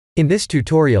In this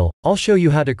tutorial, I'll show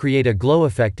you how to create a glow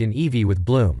effect in Eevee with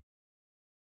Bloom.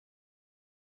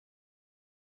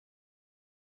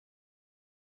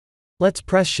 Let's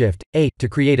press Shift-A to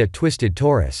create a twisted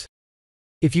torus.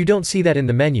 If you don't see that in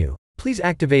the menu, please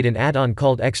activate an add-on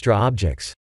called Extra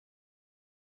Objects.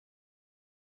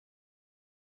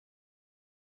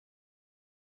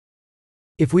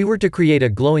 If we were to create a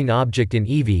glowing object in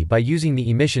Eevee by using the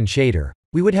emission shader,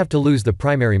 we would have to lose the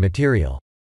primary material.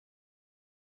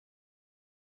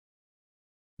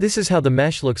 This is how the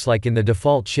mesh looks like in the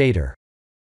default shader.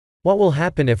 What will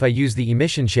happen if I use the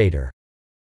emission shader?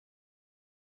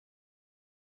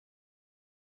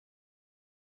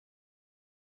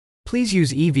 Please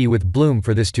use Eevee with Bloom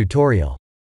for this tutorial.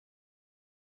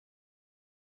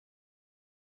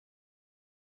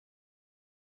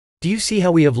 Do you see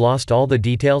how we have lost all the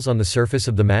details on the surface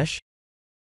of the mesh?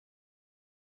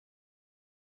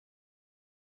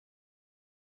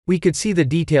 We could see the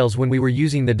details when we were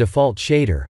using the default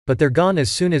shader, but they're gone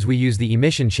as soon as we use the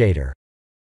emission shader.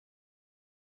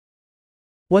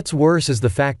 What's worse is the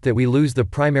fact that we lose the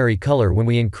primary color when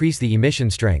we increase the emission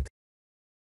strength.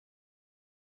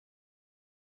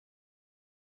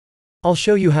 I'll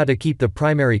show you how to keep the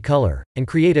primary color, and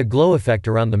create a glow effect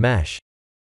around the mesh.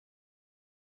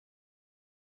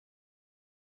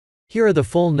 Here are the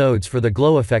full nodes for the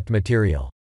glow effect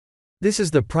material. This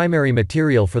is the primary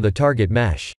material for the target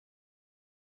mesh.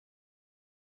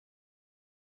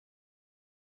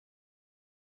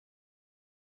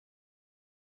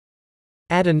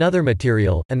 Add another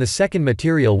material, and the second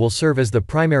material will serve as the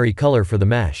primary color for the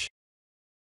mesh.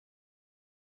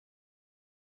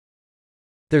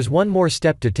 There's one more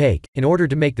step to take, in order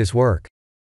to make this work.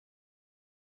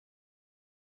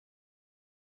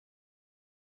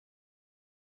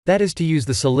 That is to use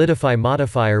the Solidify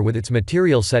modifier with its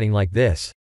material setting like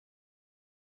this.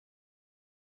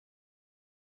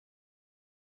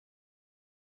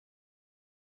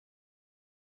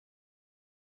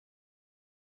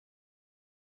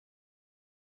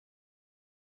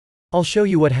 I'll show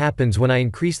you what happens when I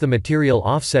increase the material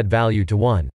offset value to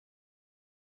 1.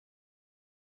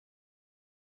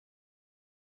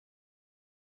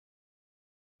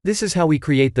 This is how we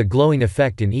create the glowing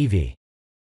effect in Eevee.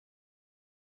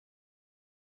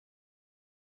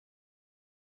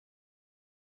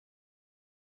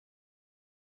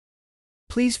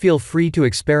 Please feel free to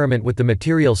experiment with the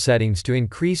material settings to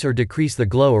increase or decrease the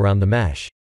glow around the mesh.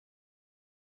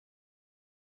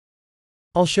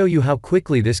 I'll show you how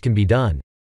quickly this can be done.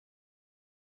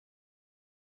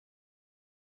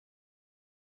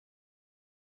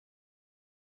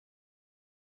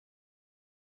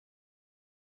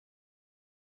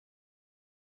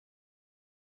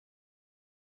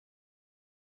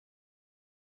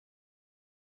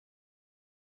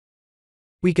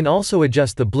 We can also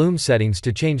adjust the bloom settings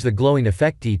to change the glowing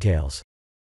effect details.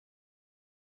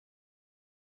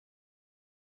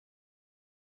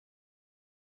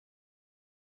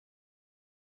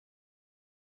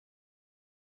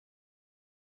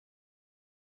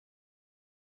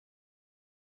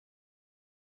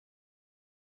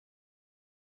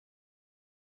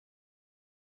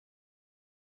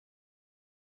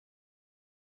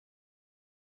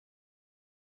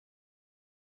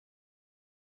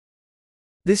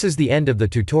 This is the end of the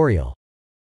tutorial.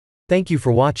 Thank you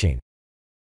for watching.